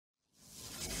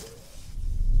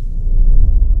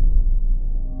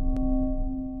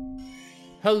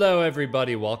Hello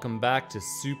everybody, welcome back to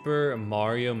Super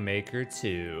Mario Maker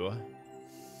 2.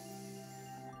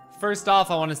 First off,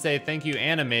 I want to say thank you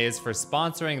Animaze for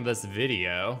sponsoring this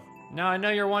video. Now I know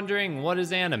you're wondering, what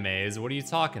is Animaze? What are you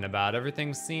talking about?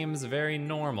 Everything seems very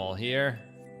normal here.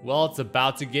 Well, it's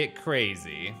about to get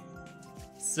crazy.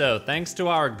 So, thanks to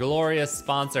our glorious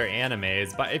sponsor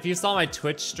Animaze, but if you saw my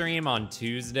Twitch stream on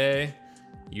Tuesday,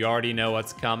 you already know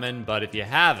what's coming, but if you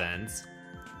haven't,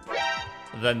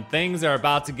 then things are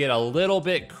about to get a little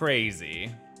bit crazy.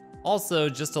 Also,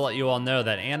 just to let you all know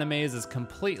that Animaze is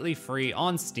completely free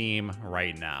on Steam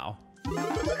right now.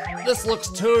 This looks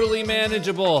totally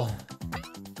manageable.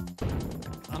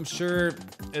 I'm sure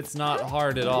it's not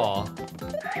hard at all.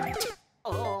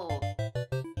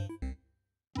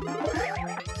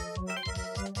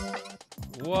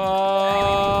 Whoa!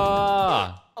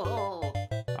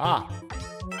 Ah,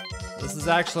 this is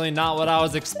actually not what I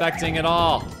was expecting at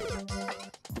all.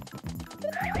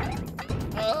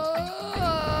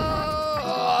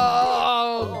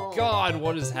 Oh God,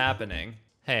 what is happening?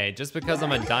 Hey, just because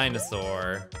I'm a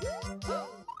dinosaur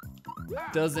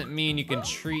doesn't mean you can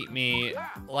treat me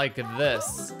like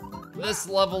this. This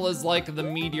level is like the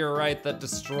meteorite that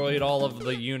destroyed all of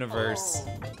the universe.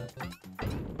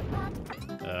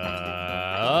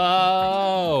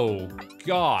 Oh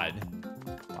God.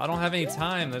 I don't have any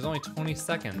time, there's only 20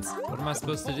 seconds. What am I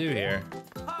supposed to do here?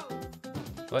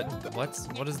 What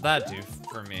does that do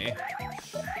for me?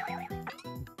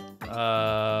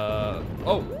 Oh!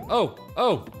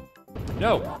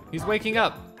 No, he's waking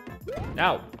up.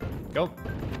 Now, go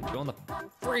in the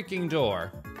freaking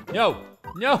door. No.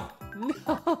 No.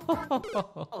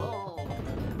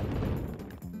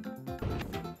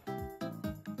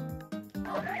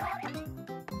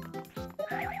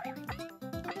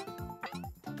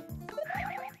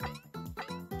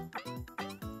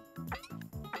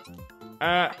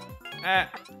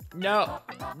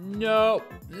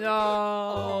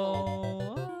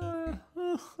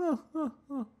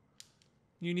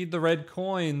 You need the red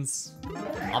coins.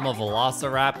 I'm a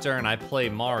velociraptor and I play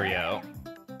Mario.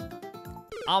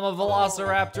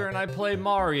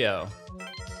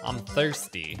 I'm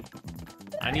thirsty.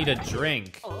 I need a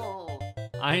drink.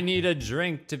 I need a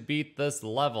drink to beat this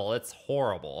level. It's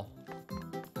horrible.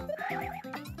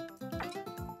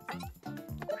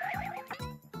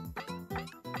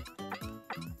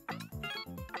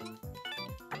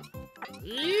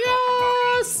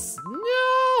 Yes! No!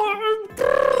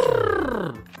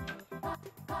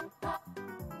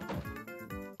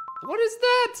 What is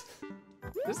that?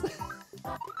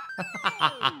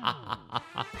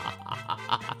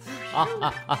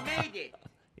 Made it.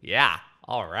 Yeah,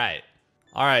 all right.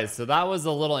 All right, so that was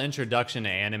a little introduction to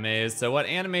Animaze. So what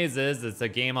Animaze is, it's a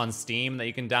game on Steam that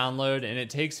you can download, and it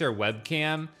takes your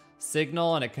webcam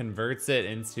signal and it converts it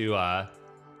into a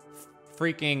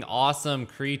freaking awesome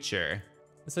creature.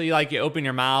 So you open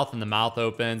your mouth and the mouth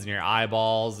opens and your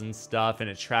eyeballs and stuff, and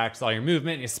it tracks all your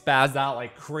movement and you spaz out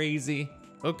like crazy.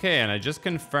 Okay, and I just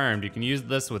confirmed you can use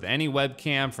this with any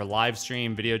webcam for live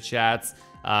stream video chats.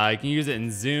 You can use it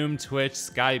in Zoom, Twitch,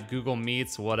 Skype, Google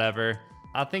Meets, whatever.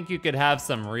 I think you could have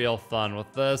some real fun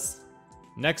with this.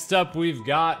 Next up, we've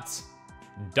got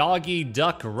Doggy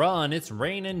Duck Run. It's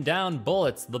raining down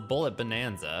bullets, the bullet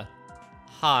bonanza.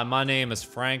 Hi, my name is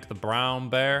Frank the Brown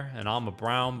Bear, and I'm a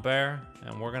brown bear,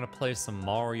 and we're gonna play some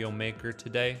Mario Maker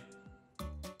today.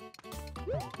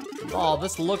 Oh,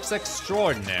 this looks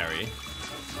extraordinary.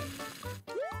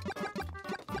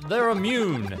 They're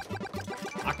immune.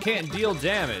 I can't deal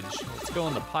damage. Let's go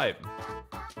in the pipe.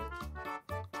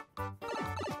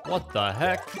 What the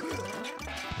heck?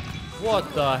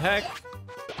 What the heck?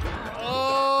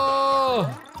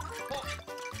 Oh!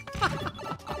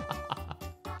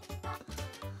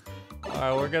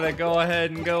 Alright, we're gonna go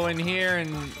ahead and go in here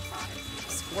and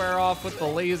square off with the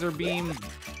laser beam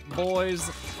boys.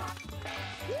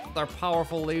 With our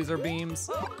powerful laser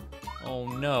beams. Oh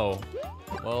no.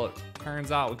 Well, it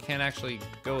turns out we can't actually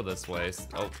go this way.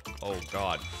 Oh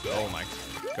God. Oh my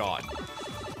God.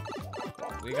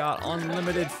 We got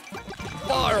unlimited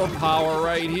firepower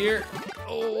right here.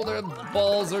 Oh, the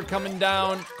balls are coming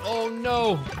down. Oh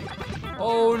no.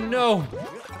 Oh no.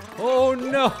 Oh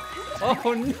no.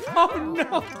 Oh no,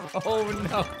 no. Oh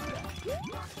no.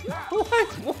 What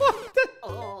the?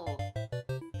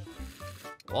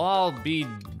 Well, I'll be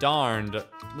darned.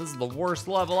 This is the worst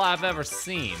level I've ever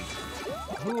seen.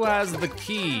 Who has the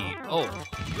key? Oh.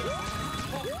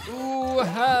 Who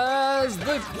has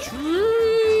the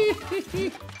key?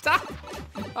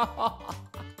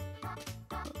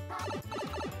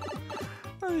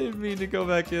 I didn't mean to go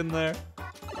back in there.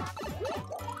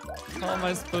 How am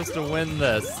I supposed to win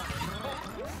this?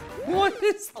 What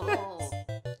is this?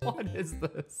 What is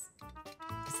this?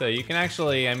 So you can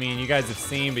actually, I mean, you guys have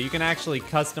seen, but you can actually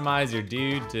customize your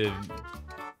dude to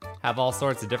have all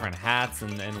sorts of different hats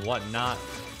and whatnot.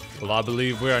 Well, I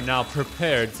believe we are now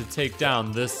prepared to take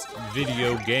down this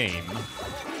video game.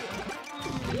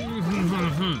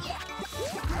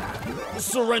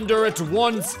 Surrender at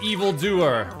once,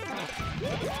 evildoer.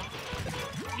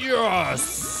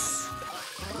 Yes.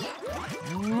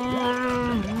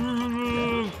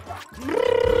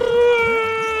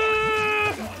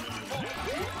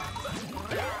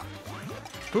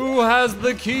 Who has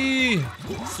the key?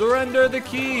 Surrender the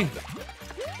key.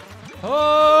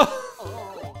 Oh!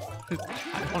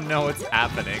 I don't know what's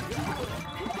happening.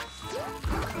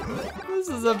 This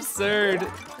is absurd.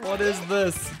 What is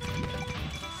this?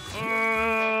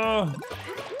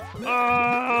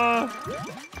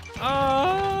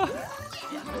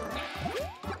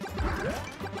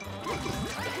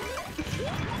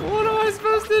 What am I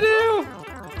supposed to do?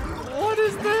 What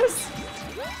is this?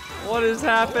 What is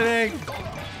happening?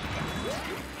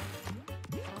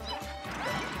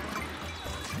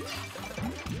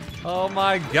 Oh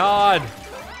my god.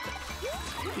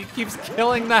 He keeps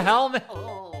killing the helmet.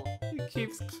 He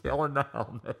keeps killing the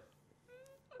helmet.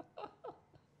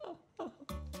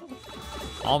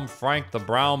 I'm Frank the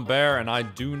Brown Bear and I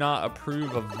do not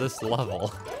approve of this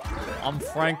level. I'm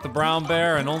Frank the Brown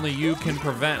Bear and only you can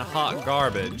prevent hot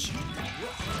garbage.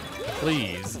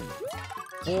 Please.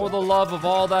 For the love of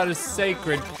all that is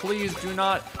sacred, please do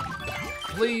not,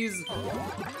 please.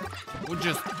 Would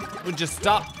you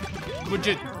stop? Could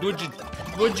you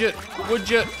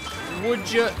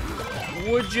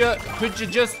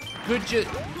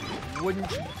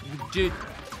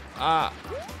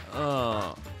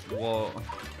whoa.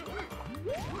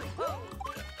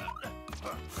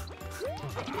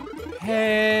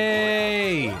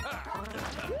 Hey!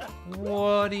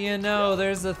 What do you know?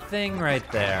 There's a thing right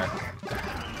there.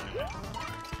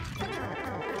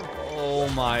 Oh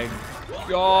my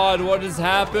god, what is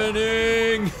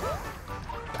happening?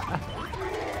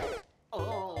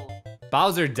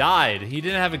 Bowser died. He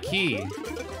didn't have a key.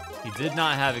 He did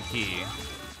not have a key.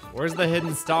 Where's the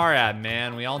hidden star at,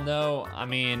 man? We all know, I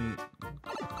mean,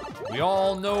 we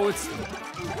all know it's,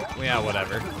 yeah,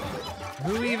 whatever.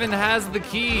 Who even has the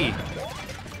key?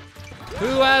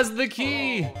 Who has the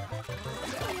key?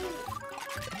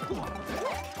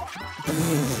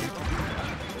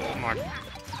 Oh my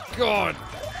god.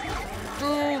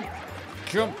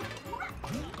 Come.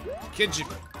 Get you.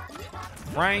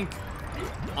 Frank.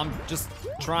 I'm just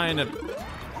trying to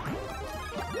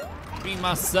be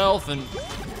myself and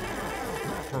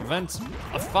prevent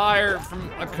a fire from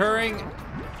occurring.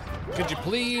 Could you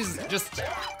please just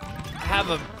have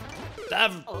a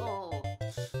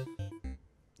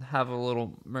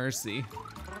little mercy?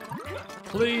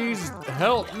 Please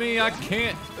help me. I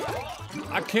can't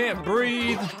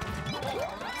breathe.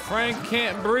 Frank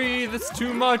can't breathe. It's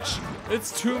too much.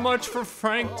 It's too much for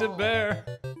Frank to bear.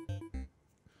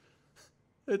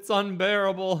 It's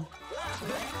unbearable.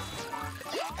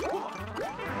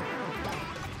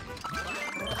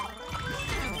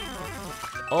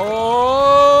 Oh!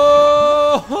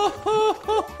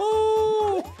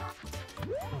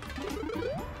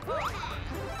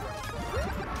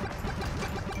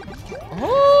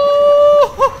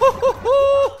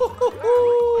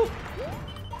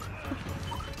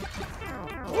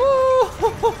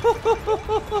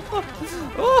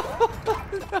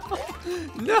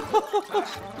 No!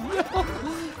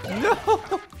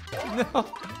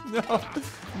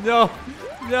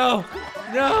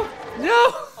 Come on!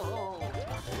 No!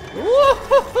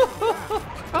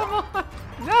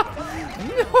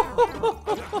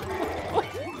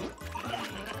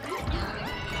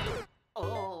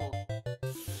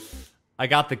 I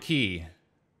got the key.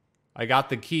 I got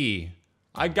the key.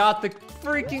 I got the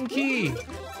freaking key.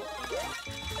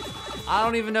 I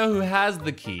don't even know who has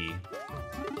the key.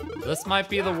 This might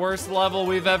be the worst level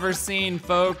we've ever seen,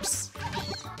 folks.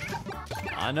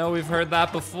 I know we've heard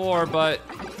that before, but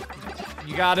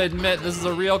you gotta admit, this is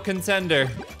a real contender.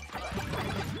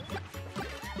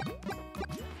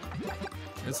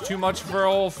 It's too much for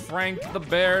old Frank the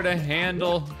Bear to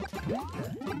handle.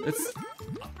 It's,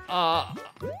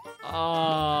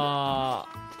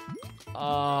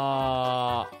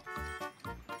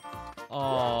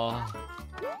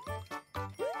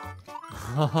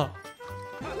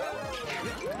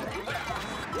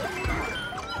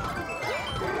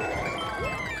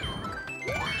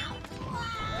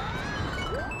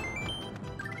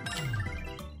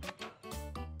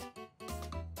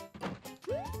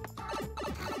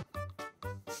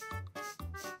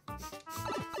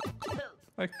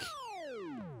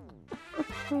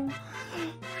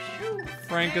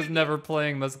 Frank is never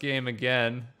playing this game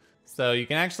again. So you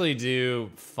can actually do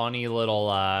funny little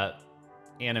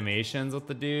animations with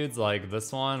the dudes, like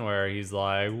this one where he's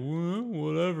like,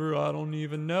 whatever, I don't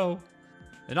even know.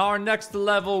 In our next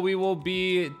level, we will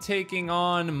be taking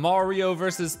on Mario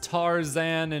versus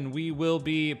Tarzan, and we will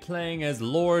be playing as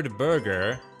Lord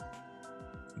Burger.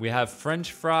 We have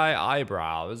French fry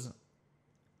eyebrows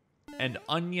and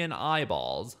onion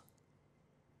eyeballs.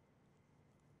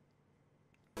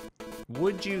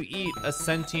 Would you eat a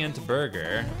sentient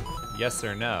burger? Yes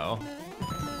or no?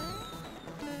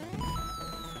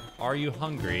 Are you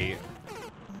hungry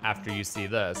after you see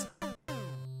this?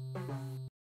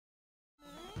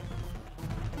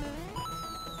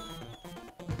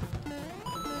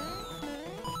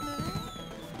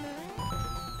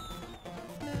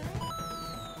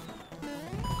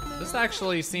 This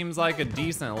actually seems like a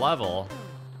decent level.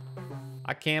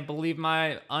 I can't believe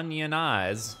my onion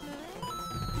eyes.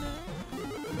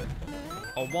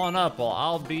 A one-up, well,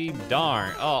 I'll be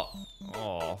darned. Oh.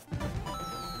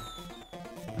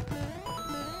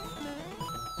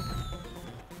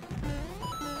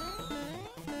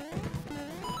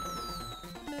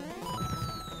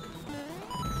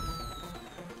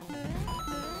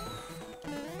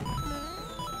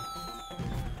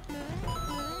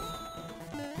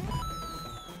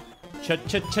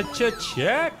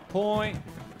 Checkpoint.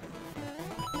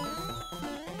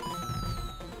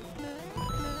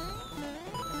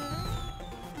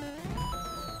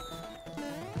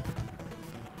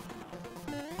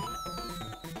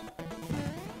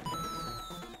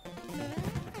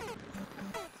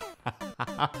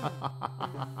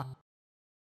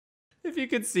 If you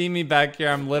could see me back here,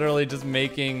 I'm literally just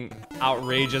making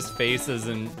outrageous faces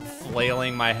and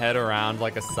flailing my head around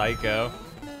like a psycho.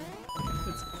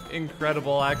 It's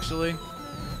incredible, actually.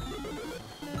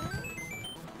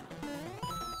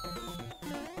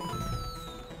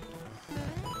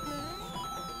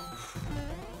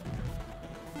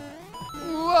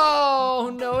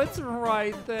 Whoa, no, it's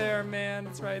right there, man.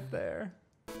 It's right there.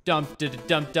 Dump,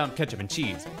 dump, ketchup and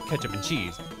cheese, ketchup and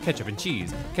cheese, ketchup and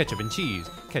cheese, ketchup and cheese,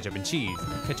 ketchup and cheese,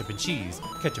 ketchup and cheese,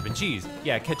 ketchup and cheese.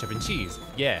 Yeah, ketchup and cheese.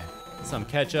 Yeah. Some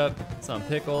ketchup, some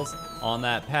pickles on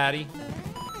that patty.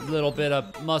 Little bit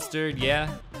of mustard,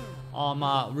 yeah. On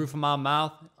my roof of my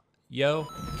mouth. Yo,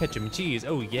 ketchup and cheese.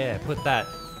 Oh yeah, put that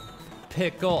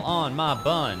pickle on my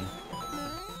bun.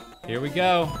 Here we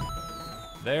go.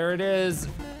 There it is.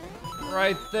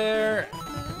 Right there.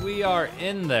 We are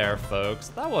in there, folks.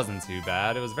 That wasn't too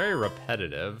bad. It was very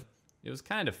repetitive. It was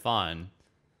kind of fun,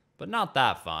 but not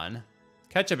that fun.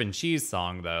 Ketchup and cheese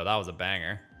song, though, that was a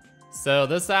banger. So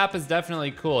this app is definitely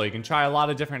cool. You can try a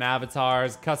lot of different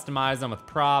avatars, customize them with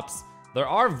props. There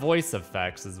are voice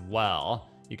effects as well.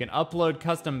 You can upload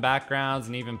custom backgrounds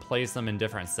and even place them in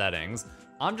different settings.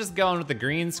 I'm just going with the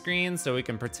green screen so we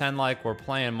can pretend like we're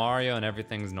playing Mario and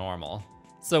everything's normal.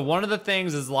 So one of the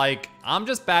things is like, I'm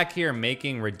just back here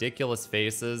making ridiculous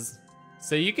faces.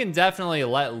 So you can definitely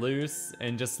let loose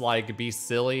and just like be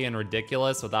silly and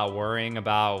ridiculous without worrying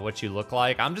about what you look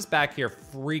like. I'm just back here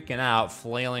freaking out,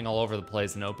 flailing all over the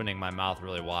place and opening my mouth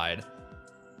really wide.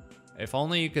 If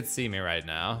only you could see me right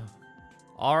now.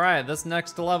 All right, this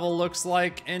next level looks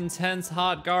like intense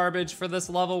hot garbage. For this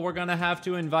level, we're gonna have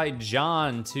to invite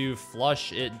John to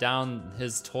flush it down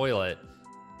his toilet.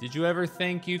 Did you ever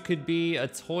think you could be a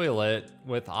toilet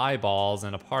with eyeballs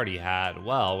and a party hat?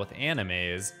 Well, with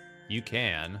Animaze, you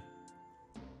can.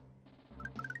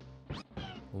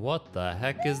 What the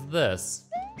heck is this?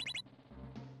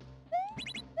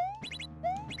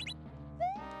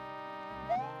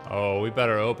 Oh, we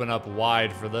better open up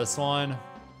wide for this one.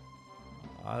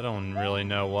 I don't really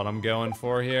know what I'm going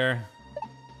for here.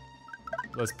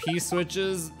 Those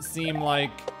P-switches seem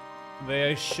like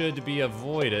they should be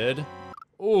avoided.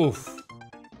 Oof.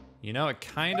 You know, it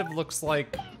kind of looks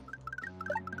like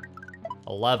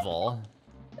a level.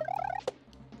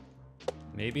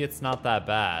 Maybe it's not that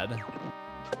bad.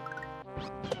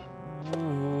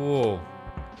 Ooh.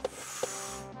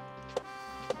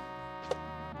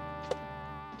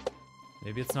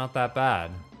 Maybe it's not that bad.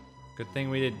 Good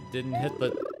thing we didn't hit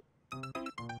the...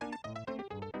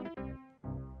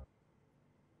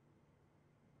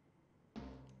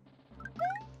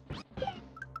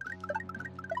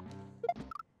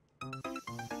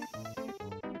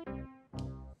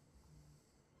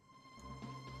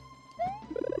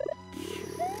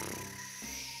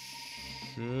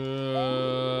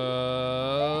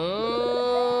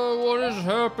 What is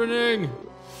happening?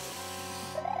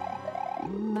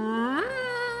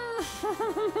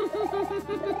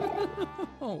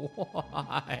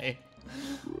 Why?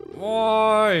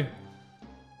 Why?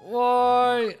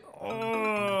 Why?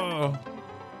 Oh.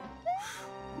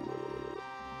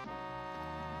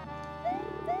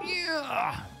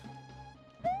 Yeah.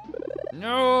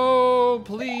 No,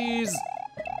 please.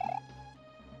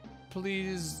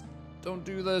 Please, don't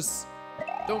do this.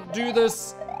 Don't do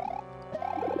this.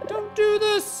 Don't do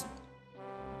this.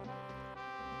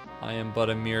 I am but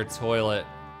a mere toilet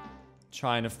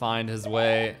trying to find his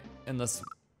way in this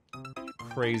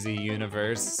crazy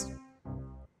universe.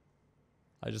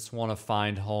 I just want to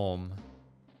find home.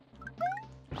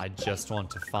 I just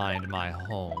want to find my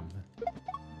home.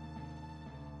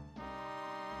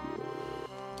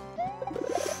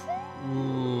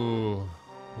 Ooh.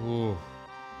 Ooh.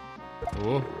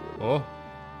 Oh, oh.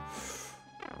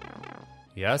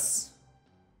 Yes.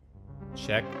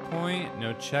 Checkpoint?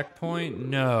 No checkpoint?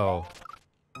 No.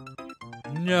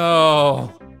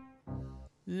 No.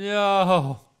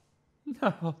 No.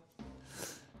 No.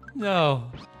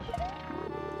 No.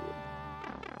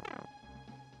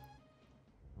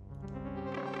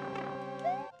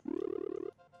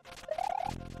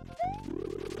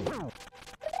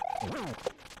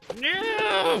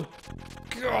 No!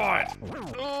 God!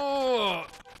 Oh.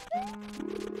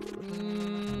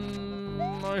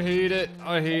 I hate it.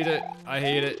 I hate it. I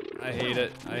hate it. I hate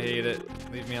it. I hate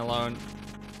it. Leave me alone.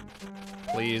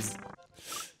 Please.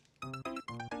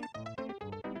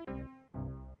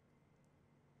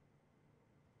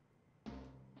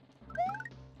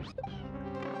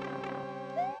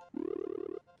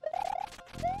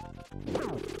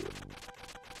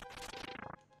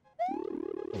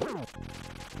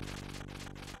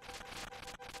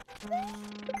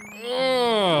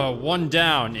 One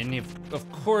down, and of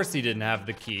course he didn't have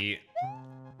the key.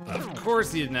 Of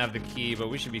course he didn't have the key, but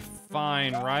we should be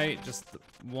fine, right? Just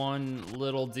one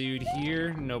little dude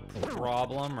here, no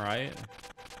problem, right?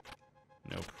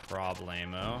 No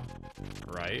problemo,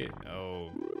 right? Oh,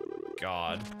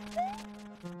 God.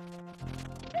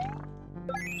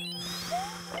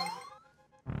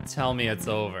 Tell me it's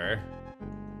over.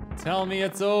 Tell me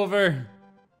it's over.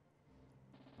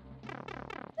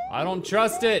 I don't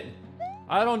trust it.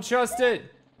 I don't trust it.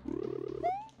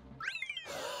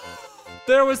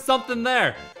 There was something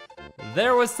there.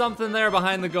 There was something there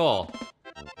behind the goal.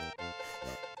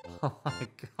 Oh my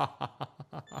God.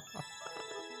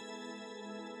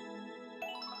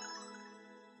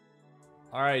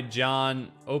 All right,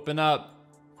 John, open up.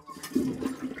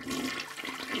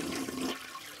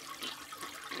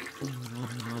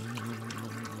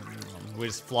 We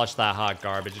just flushed that hot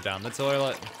garbage down the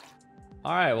toilet.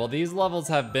 All right, well, these levels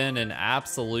have been an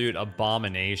absolute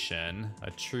abomination, a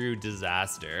true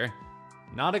disaster.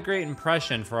 Not a great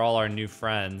impression for all our new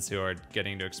friends who are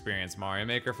getting to experience Mario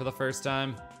Maker for the first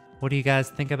time. What do you guys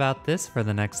think about this for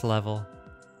the next level?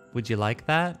 Would you like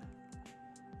that?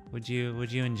 Would you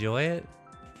enjoy it?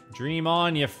 Dream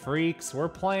on, you freaks. We're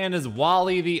playing as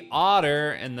Wally the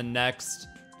Otter in the next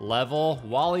level.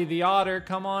 Wally the Otter,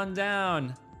 come on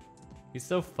down. He's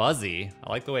so fuzzy. I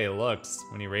like the way he looks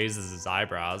when he raises his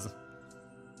eyebrows.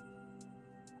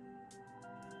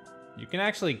 You can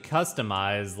actually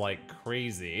customize like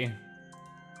crazy.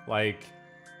 Like,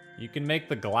 you can make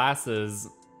the glasses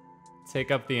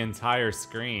take up the entire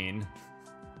screen.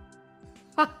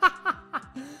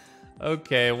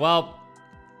 Okay, well,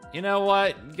 you know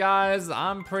what, guys?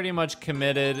 I'm pretty much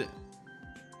committed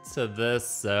to this,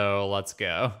 so let's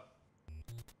go.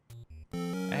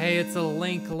 Hey, it's a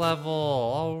Link level.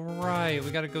 All right,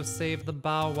 we gotta go save the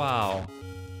Bow Wow.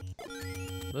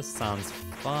 This sounds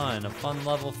fun. A fun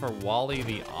level for Wally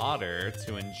the Otter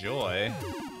to enjoy.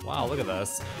 Wow, look at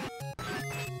this.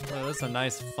 Oh, this is a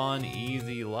nice, fun,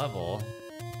 easy level.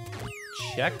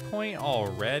 Checkpoint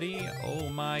already? Oh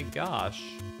my gosh.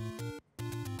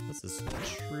 This is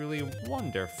truly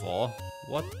wonderful.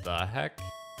 What the heck?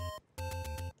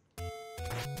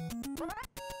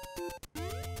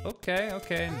 Okay,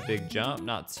 okay, big jump,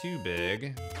 not too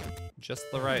big. Just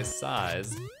the right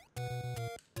size.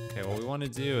 Okay, what we want to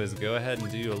do is go ahead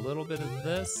and do a little bit of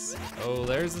this. Oh,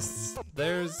 there's a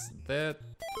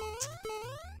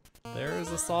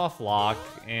soft lock,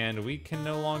 and we can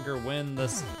no longer win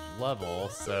this level,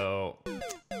 so...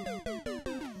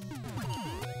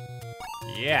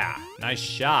 Yeah, nice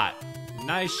shot.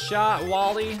 Nice shot,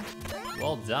 Wally.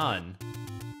 Well done.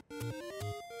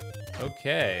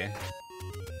 Okay.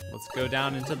 Let's go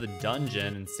down into the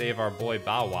dungeon and save our boy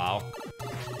Bow Wow.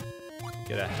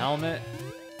 Get a helmet.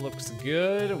 Looks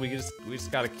good. We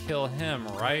just gotta kill him,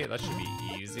 right? That should be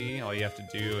easy. All you have to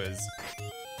do is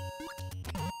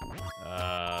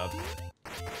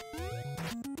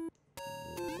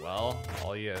well,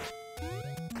 all you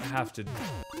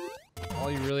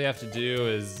really have to do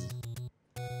is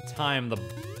time the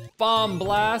Bomb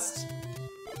blast.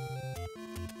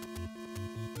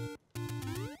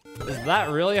 Is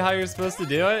that really how you're supposed to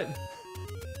do it?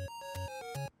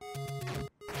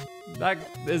 That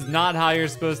is not how you're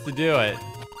supposed to do it.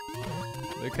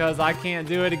 Because I can't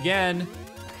do it again.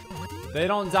 They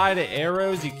don't die to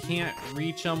arrows. You can't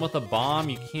reach them with a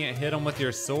bomb. You can't hit them with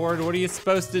your sword. What are you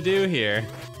supposed to do here?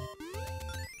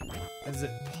 Is it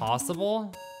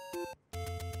possible?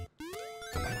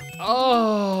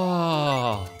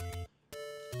 Oh!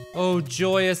 Oh,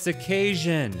 joyous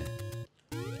occasion.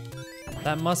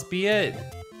 That must be it.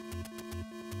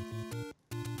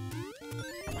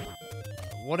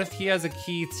 What if he has a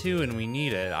key too and we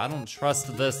need it? I don't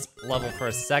trust this level for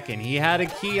a second. He had a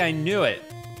key, I knew it.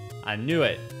 I knew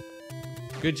it.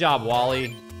 Good job,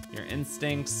 Wally. Your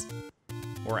instincts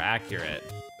were accurate.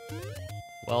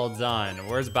 Well done.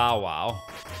 Where's Bow Wow?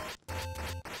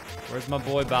 Where's my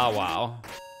boy Bow Wow?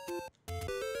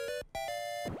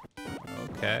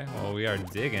 Okay, well we are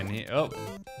digging. Oh,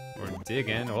 we're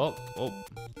digging. Oh,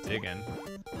 digging.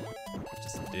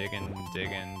 Just digging.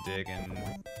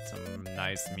 Some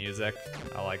nice music.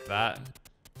 I like that.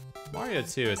 Mario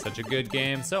 2 is such a good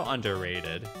game, so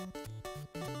underrated.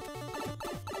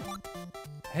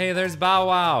 Hey, there's Bow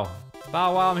Wow.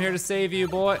 Bow Wow, I'm here to save you,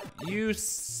 boy. You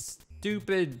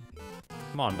stupid.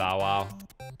 Come on, Bow Wow.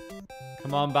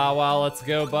 Come on, Bow Wow, let's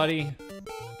go, buddy.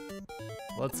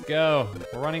 Let's go.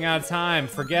 We're running out of time.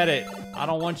 Forget it. I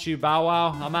don't want you, Bow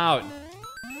Wow. I'm out.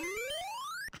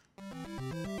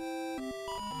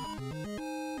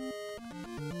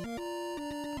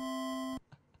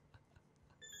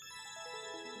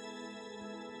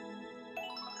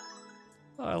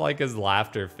 I like his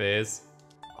laughter face.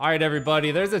 All right,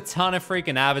 everybody, there's a ton of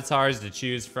freaking avatars to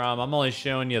choose from. I'm only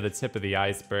showing you the tip of the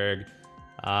iceberg.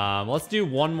 Let's do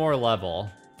one more level.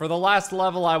 For the last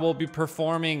level, I will be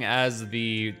performing as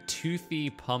the Toothy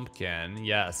Pumpkin.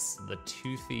 Yes, the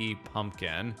Toothy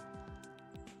Pumpkin.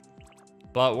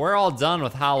 But we're all done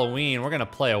with Halloween. We're gonna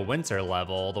play a winter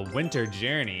level, the Winter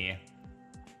Journey.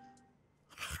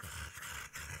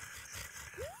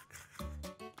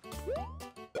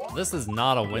 This is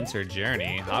not a winter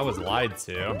journey. I was lied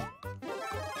to.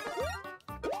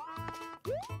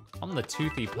 I'm the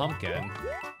Toothy Pumpkin.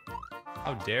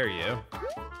 How dare you?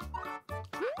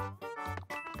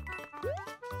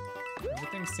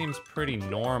 Everything seems pretty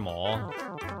normal.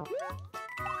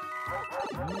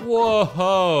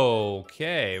 Whoa,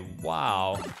 okay,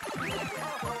 wow.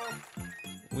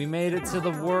 We made it to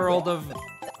the world of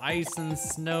ice and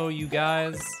snow, you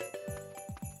guys.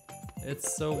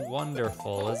 It's so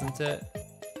wonderful, isn't it?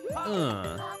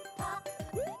 Uh-oh.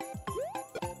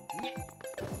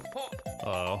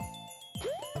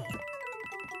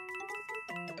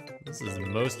 This is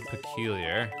most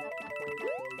peculiar.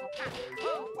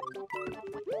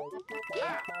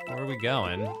 Where are we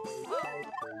going?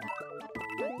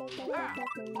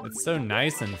 It's so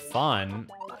nice and fun.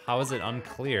 How is it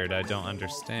uncleared? I don't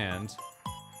understand.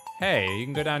 Hey, you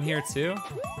can go down here too?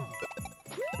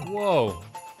 Whoa.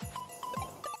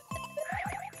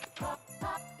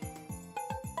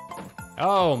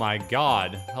 Oh my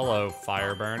god. Hello,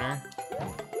 fire burner.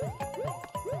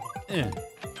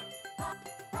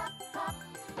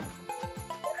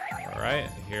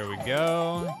 Alright, here we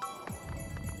go.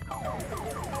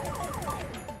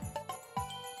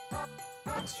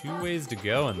 Two ways to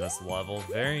go in this level.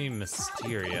 Very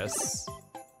mysterious.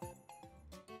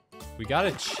 We got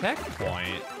a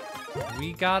checkpoint.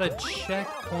 We got a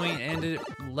checkpoint and it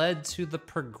led to the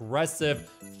progressive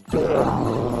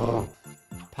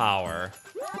power.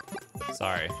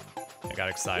 Sorry, I got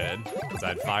excited because I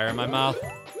had fire in my mouth.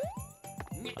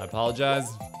 I apologize.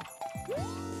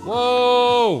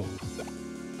 Whoa!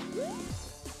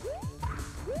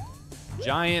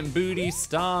 Giant booty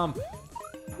stomp.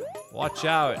 Watch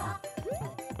out.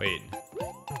 Wait.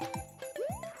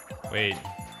 Wait.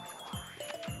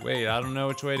 Wait, I don't know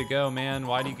which way to go, man.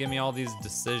 Why do you give me all these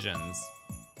decisions?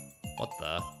 What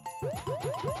the?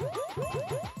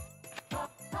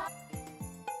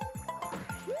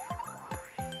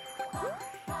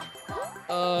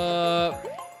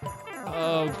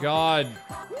 Oh god.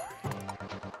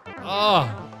 Oh.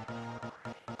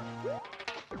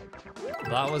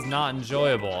 That was not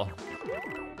enjoyable.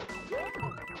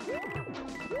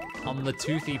 I'm the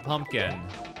Toothy Pumpkin.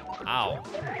 Ow.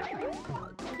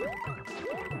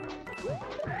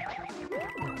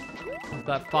 If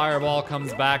that fireball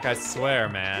comes back, I swear,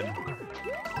 man.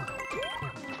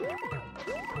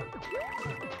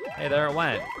 Hey, there it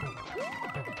went.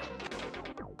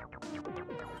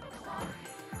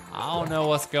 I don't know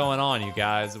what's going on, you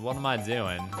guys. What am I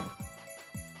doing?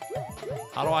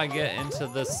 How do I get into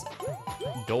this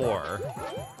door?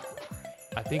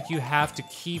 I think you have to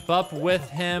keep up with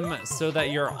him so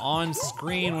that you're on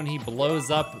screen when he blows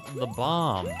up the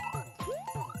bomb.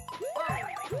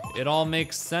 It all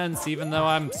makes sense, even though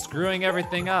I'm screwing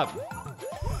everything up.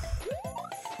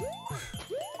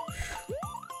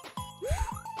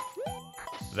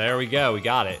 There we go, we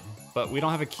got it. But we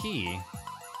don't have a key.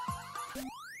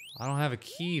 I don't have a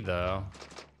key, though.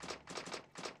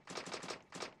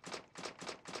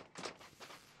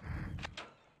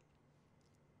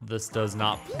 This does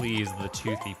not please the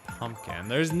toothy pumpkin.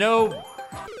 There's no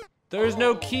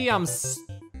key.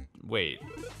 Wait.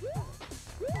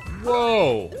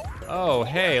 Whoa. Oh,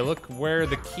 hey, look where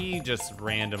the key just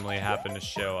randomly happened to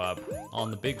show up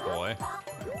on the big boy.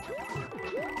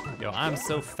 Yo, I'm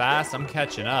so fast. I'm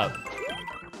catching up.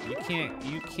 You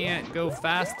can't go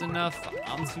fast enough.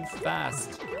 I'm too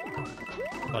fast.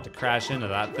 About to crash into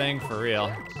that thing for real.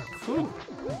 Whew.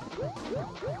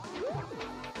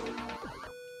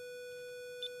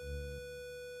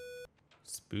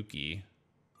 Spooky.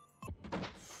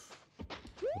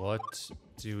 What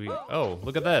do we... Oh,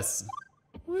 look at this.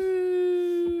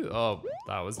 Woo! Oh,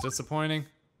 that was disappointing.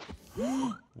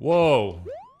 Whoa.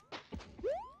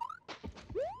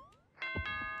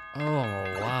 Oh,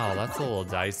 wow, that's a little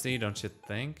dicey, don't you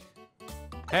think?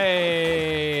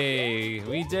 Hey,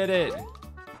 we did it.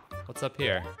 What's up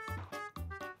here?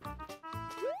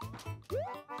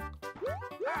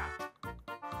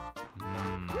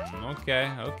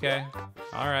 Okay.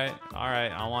 All right,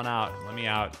 I want out. Let me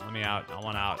out, I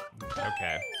want out.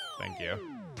 Okay, thank you.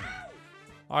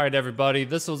 All right, everybody,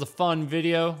 this was a fun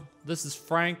video. This is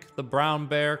Frank, the brown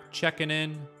bear, checking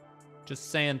in.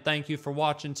 Just saying thank you for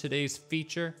watching today's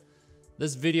feature.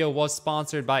 This video was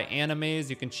sponsored by Animaze.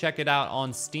 You can check it out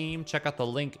on Steam. Check out the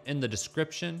link in the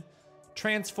description.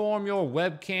 Transform your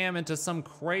webcam into some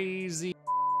crazy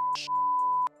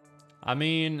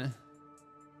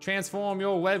transform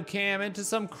your webcam into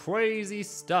some crazy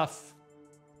stuff.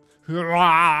 It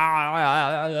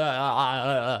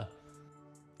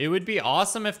would be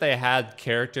awesome if they had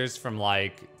characters from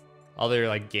like other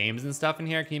like games and stuff in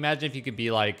here. Can you imagine if you could be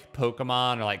like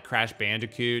Pokemon or like Crash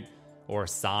Bandicoot or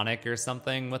Sonic or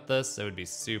something with this? It would be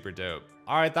super dope.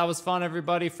 All right, that was fun,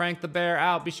 everybody. Frank the Bear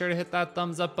out. Be sure to hit that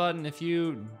thumbs up button. If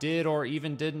you did or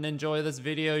even didn't enjoy this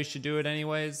video, you should do it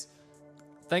anyways.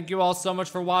 Thank you all so much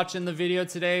for watching the video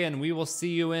today, and we will see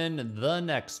you in the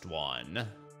next one.